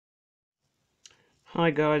Hi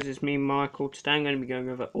guys, it's me Michael. Today I'm going to be going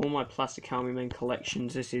over all my plastic army men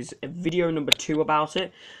collections. This is video number 2 about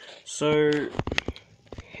it. So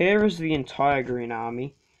here is the entire Green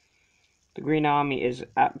Army. The Green Army is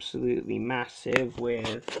absolutely massive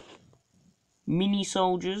with mini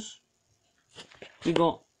soldiers. We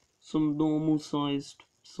got some normal sized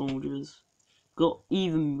soldiers. We got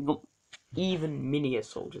even minier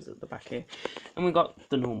soldiers at the back here. And we got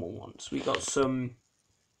the normal ones. We got some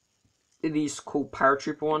these cool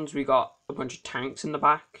paratrooper ones. We got a bunch of tanks in the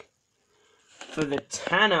back. For the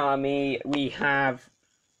Tan Army, we have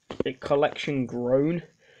a collection grown.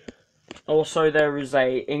 Also, there is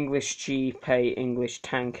a English Jeep, a English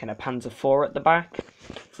tank, and a Panzer IV at the back.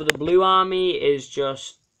 For the Blue Army is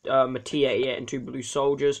just a T-88 and 2 blue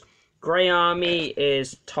soldiers. Grey Army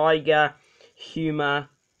is Tiger, Hummer,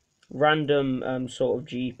 random sort of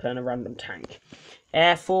Jeep, and a random tank.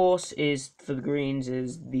 Air Force is, for the Greens,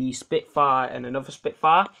 is the Spitfire and another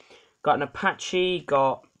Spitfire. Got an Apache,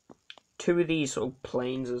 got 2 of these sort of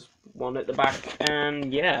planes, as one at the back,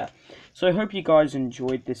 and yeah. So I hope you guys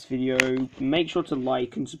enjoyed this video. Make sure to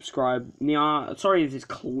like and subscribe. Sorry if this is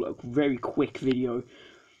a very quick video,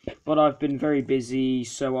 but I've been very busy,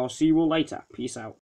 so I'll see you all later. Peace out.